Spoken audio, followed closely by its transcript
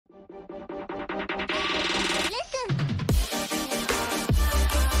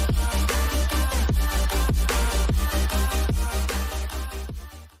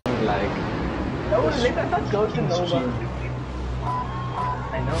let us not go to Nova.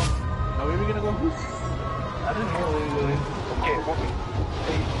 I know. Now where are we gonna go? I don't know where we're going. Okay, walking.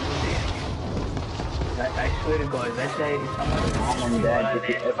 I swear to God, that guy is someone Mom and Dad,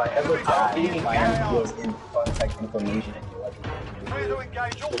 if I ever die, find your contact information and you're like, Clear to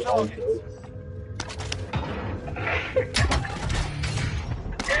engage all targets.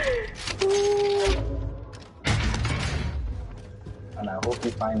 And I hope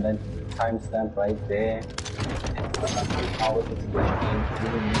you find that timestamp right there. How it is working.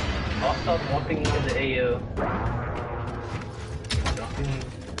 I'll stop walking into the AO. Dropping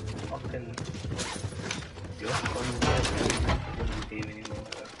fucking...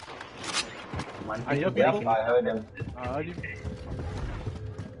 Yep, I heard him.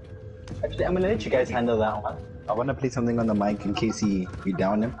 Actually, I'm gonna let you guys handle that one. I wanna play something on the mic in case we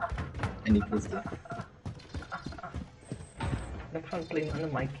down him. And he plays that. That's fun playing on the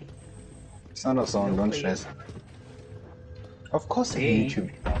mic. It's not a song, don't stress. Of course, YouTube.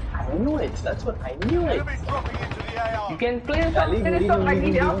 I knew it. That's what I knew it. You can play a song. Play a song like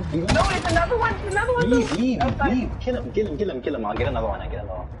this. No, it's another one. It's another one. Leave. Kill him. I'll get another one.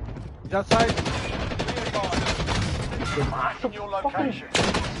 He's outside. Your location.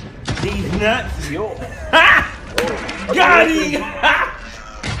 These nuts. Yo. Got him.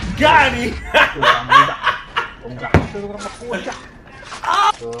 Got him.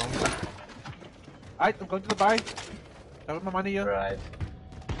 Alright, I'm going to the buy. I have my money here. Right.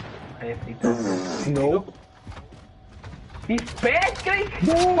 Nope. He's bad, guys!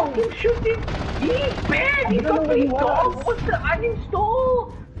 Fucking shoot him! He's bad! He's got three dogs! What's the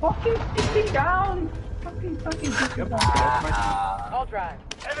uninstall? Fucking stick him down! Fucking stick him down. I'll drive.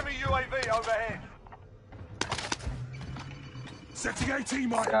 Enemy UAV overhead. Setting AT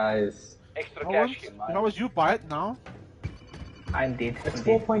mine. Guys. Extra cash. How was you buy it now? I'm dead. It's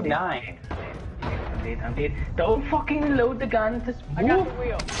 4.9. I'm dead. Don't fucking load the gun. Just move. I got the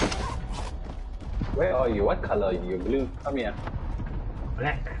wheel. Where are you? What color are you? Blue? Come here.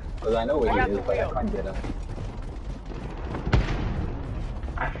 Black. Because I know where he is, but I can't get him.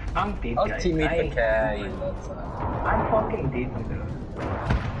 I'm dead, I'll guys. teammate for Kai. I'm fucking dead, bro.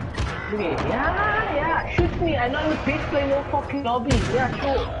 Okay, yeah. Shoot me. I'm not in the base play no fucking lobby. Yeah,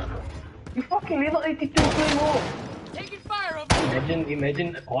 sure. You fucking level 82 play more. Taking fire over.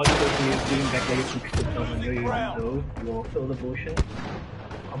 Imagine all the players doing that like 6,000 you know, you also the potion.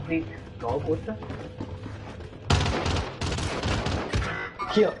 Complete dog water.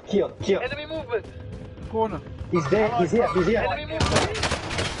 Kill. Enemy movement. Corner. He's there, he's here. Enemy movement.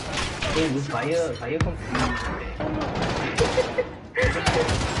 Hey, this fire from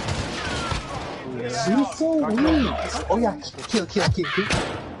He's so weak. Oh yeah, kill.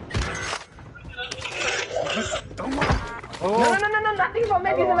 Oh. No, nothing from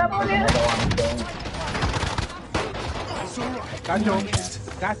that. He's another one here.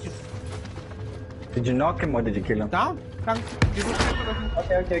 Got you. Did you knock him or did you kill him? Down. Okay.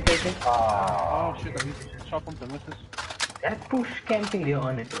 Oh shit, I need to shot from premises. That push camping there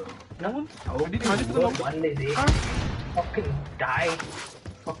on it, bro. No one? Oh, I need money for the lobby. one day they fucking die.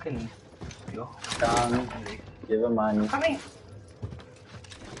 Fucking. Yo. Down. Give him money. Coming.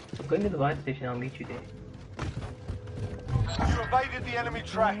 I'm going to the fire station. I'll meet you there. You evaded the enemy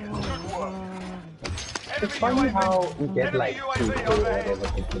track. Good work. It's funny how you get like 2 or whatever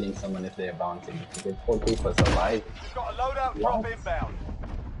for killing someone if they're bouncing. You get 4 people survive. You've got a loadout drop inbound.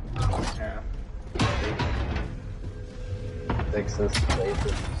 Yeah. Texas,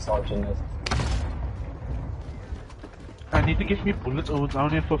 racist, misogynist. I need to get me bullets. Oh, I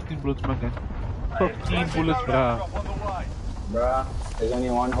only have 15 bullets, my gun. 15 bullets, bruh. Bruh, there's only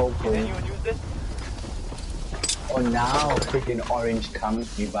one hope for you. Oh, now freaking orange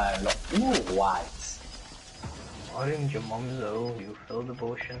comes, you buy a lot. Ooh, what? Orange, your mom's low. You filled the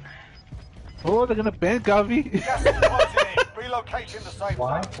potion. Oh, they're gonna ban Gavi. Relocating the safe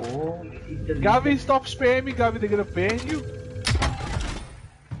Why? Oh, Gavi, stop spamming, Gavi. They're gonna ban you.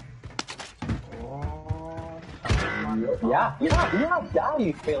 Yeah,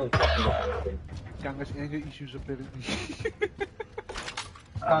 you failed. Gang has anger issues apparently.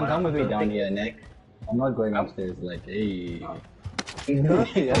 Come with me down here, Nick. I'm not going upstairs like, hey. He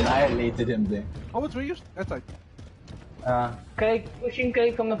annihilated him there. Oh, it's where you? That's like. Craig, pushing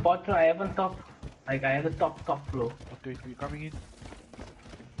Craig from the bottom. I have on top. Like, I have the top floor. Okay, so you're coming in.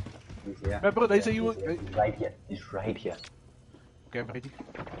 He's here. Yeah, bro, they say you. He's right here. He's right here. Okay, I'm ready.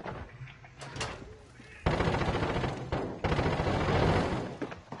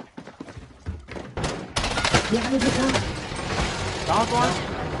 Yeah, he's here. Down one.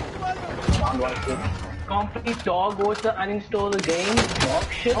 Complete dog water, uninstall the game. Dog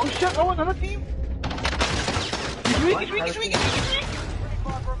shit. Oh shit, oh, another team. He's weak.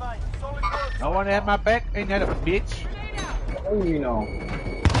 No one had my back, ain't that a bitch? Oh, you know.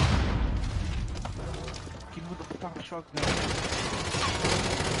 Keep with the fucking shotgun.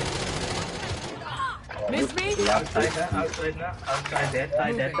 Miss me? Outside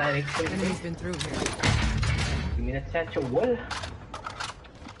that direction. Enemy's been through here. Give me that satchel wall.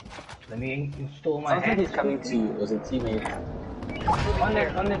 Let me install my Sounds like hat. he's coming to you as a teammate. On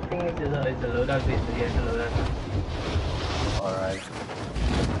that thing is the loadout base. Yeah, the loadout. Alright.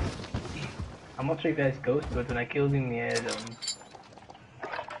 I'm not sure if he has ghost, but when I killed him, he had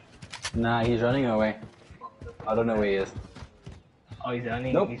Nah, he's running away. I don't know where he is. oh, he's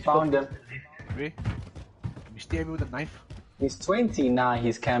running. Nope, he's found him. Wait. Let me stab you with a knife. He's 20, nah,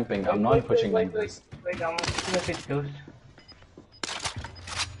 he's camping. I'm not pushing like this. Wait, I'm gonna fix ghost.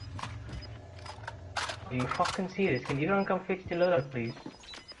 Are you fucking serious? Can everyone come fix the loadout, please?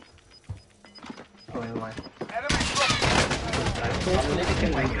 Oh, never mind. I'm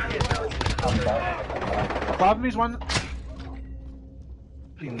literally my gun. Problem is one.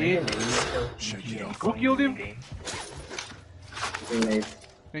 He did. Who killed him? Teammate.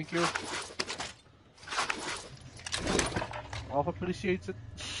 Thank you. Half appreciates it.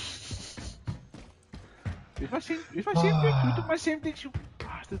 If I see him, you took my same thing, you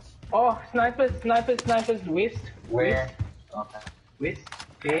bastards. Oh, snipers, west. Where? Okay. West.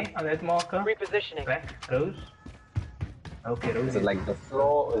 Okay, on that marker. Repositioning. Back, Rose. Okay, Rose. Is it like the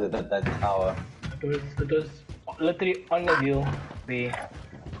floor or is it that tower? It was literally on the view. There.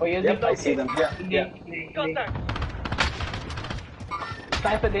 Oh, yeah, Yep, I see them. Yeah. Contact.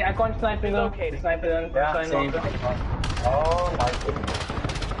 Sniper there, I can't snipe him though. Located. Sniper on Yeah, side same. marker. Oh my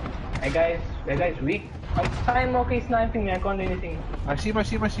goodness. That guy's weak. On side marker he's sniping me, I can't do anything. I see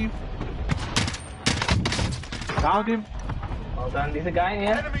him. Found him. Well done, there's a guy in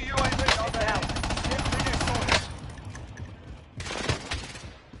here. Enemy UAV on the house.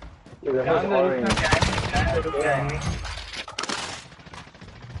 Dude, that Down was the orange. roof behind me.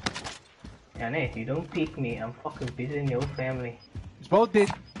 Yeah, Nate, you don't peek me, I'm fucking busy in your family. It's both dead.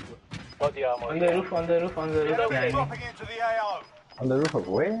 Body armor. On the roof behind me. Dropping into the AO. On the roof of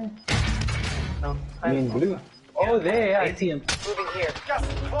where? No, I mean blue. Oh, there, yeah, I see him. Moving here. Gas is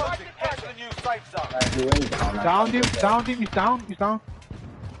closing. Get to the new safe zone. He went down. Downed him, he's down.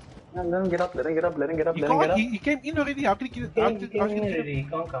 Let him get up, let him get up. He can't, he came in already, how can he get He came in already, he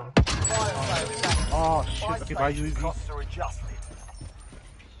can't come. Oh shit, okay, bye UAV. Costs are adjusted.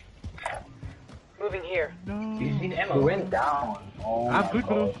 Moving here. No. You seen He ammo? went down. Oh I'm my good,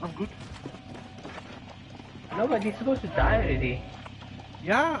 bro, God. I'm good. No, but he's supposed to die already.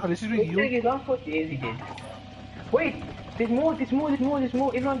 Yeah, this is with He's taking you. his last 40 years he did. Wait! There's more!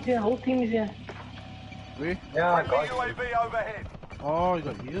 Everyone's here, whole team is here. Wait. Yeah, I Friendly got you. UAV overhead. Oh, you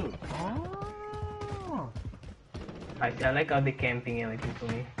got healed. Oh. I like how they're camping and waiting for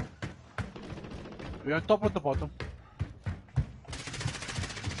me. We're on top or the bottom?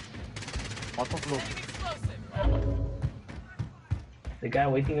 Bottom floor. The guy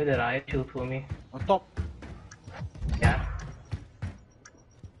waiting with the riot shield for me. On top. Yeah.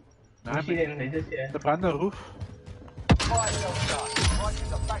 Nah, You see them, they're just here. the branded roof. Fire sale start.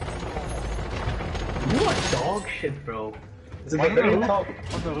 Prices are back to normal. You are dog shit, bro. Is it the very top?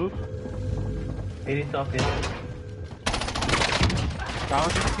 On the roof. Very top, yeah. Down,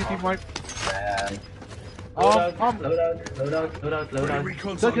 city wipe. Man. Load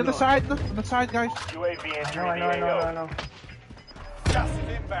out. So, on the side, guys. UAV entering I know. Gas is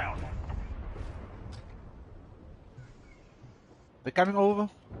inbound. They're coming over.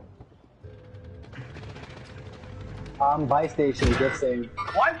 Buy station, just saying.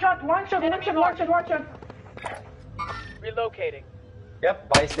 One shot. Relocating. Yep,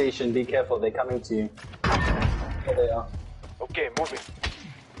 buy station, be careful, they're coming to you. There they are. Okay, moving.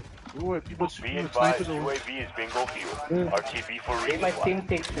 Ooh, people Be shooting advised, snipers over. UAV is bingo fuel. RTB for Take my resupply. team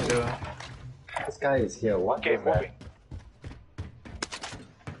takes me, bro. This guy is here, what Okay, was that? moving.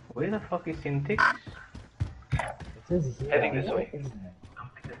 Where the fuck is team takes? It is here. Heading this way.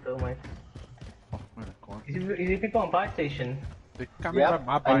 Oh my god. Is it people on buy station? They're coming Yep, by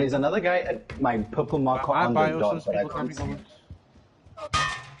my and bike. there's another guy at my purple marker My on bike the also dot, but I people can't coming see over. him.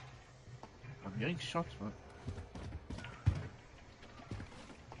 I'm hearing shots, man.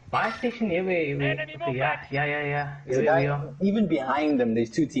 Buy station here, okay, yeah. There's a guy, even behind them, there's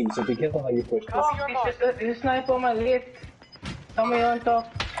two teams, so be careful how you push. There's a sniper on my left. Somewhere on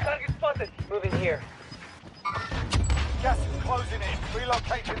top. Target spotted. Moving here. Gas is closing in.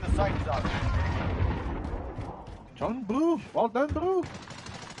 Relocating the safe zone. John, bro. Well done, bro.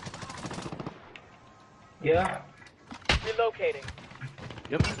 Yeah. Relocating.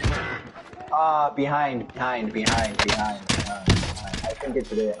 Yep. Behind. I think it's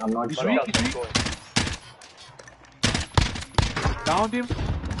there. I'm not He's sure. weak, he's weak. Downed him.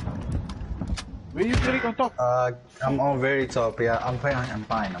 Where you click on top? I'm on very top. Yeah, I'm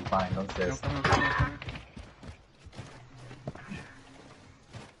fine. Don't stress.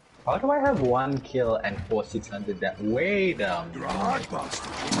 How do I have 1 kill and 4,600 that way down? You're a hard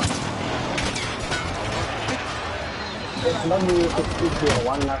bastard. It's not me, it's 2 kill,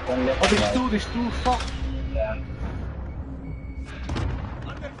 1 knock, 1 left. Oh, there's two, fuck. Yeah.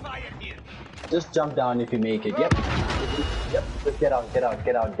 Just jump down if you make it. Yep. Just get out.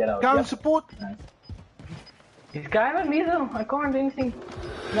 Down, Yep. support. Nice. This guy with me though, I can't do anything.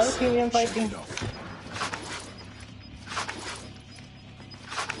 Another team I'm fighting.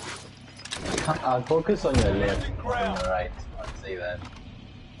 I'll focus on your left, on your right. I'll say that.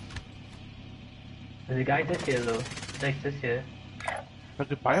 There's a guy this here though. Like this here. But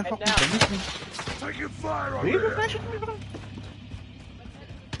the fire fucking damage me. Taking fire on Where you there. flash at me, bro?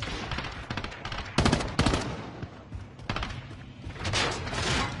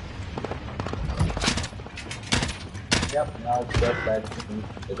 Yep, now it's just that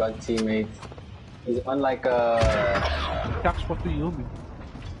they got teammates. He's on like a... Dark spot to heal me.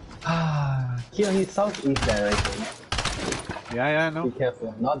 Here, he's southeast direction. Yeah, I know. Be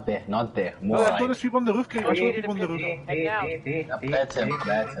careful. Not there. More Oh, I right. saw the sweep on the roof, Kate. I saw the sweep on the roof. That's him.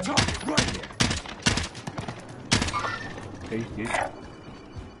 Okay.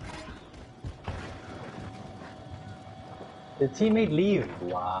 The teammate leave.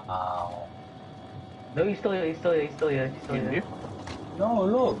 Wow. No, he's still here. No,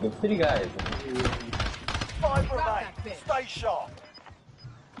 look, the 3 guys. 5 remain. Stay sharp.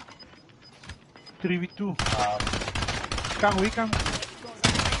 3v2. Kang, we Kang.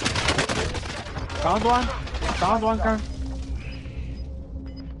 Down one, Kang.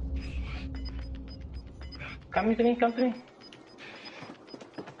 Come to me.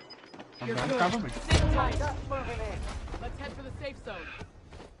 I'm cover me. Sit tight. Let's head for the safe zone.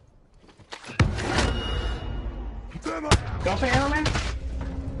 Go for ammo, man.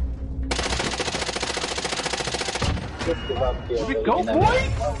 Just give up here. We go, boy!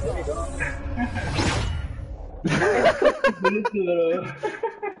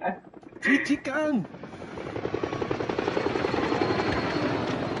 GG Kang!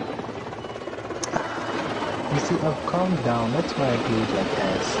 You see, I've calmed down. That's why I do it like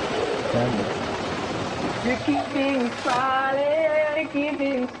this. Damn it. You keep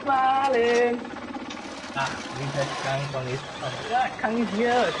smiling. We had Kang on his... Kang is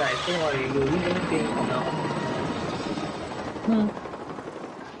here. Don't worry, you'll win anything from now on.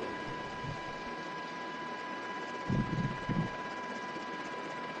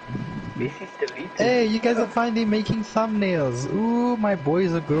 This is the lead. Hey, you guys are finally making thumbnails. Ooh, my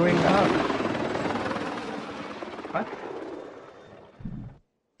boys are growing up. What?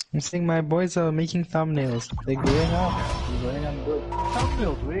 I'm saying my boys are making thumbnails. They're growing up. They're growing up good.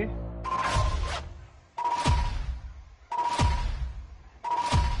 Thumbnails, we.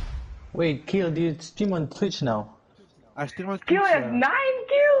 Wait, Kill, do you stream on Twitch now? I still want to Kill has 9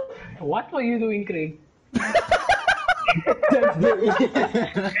 kills! What were you doing, Craig?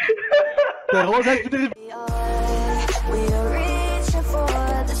 The rose has been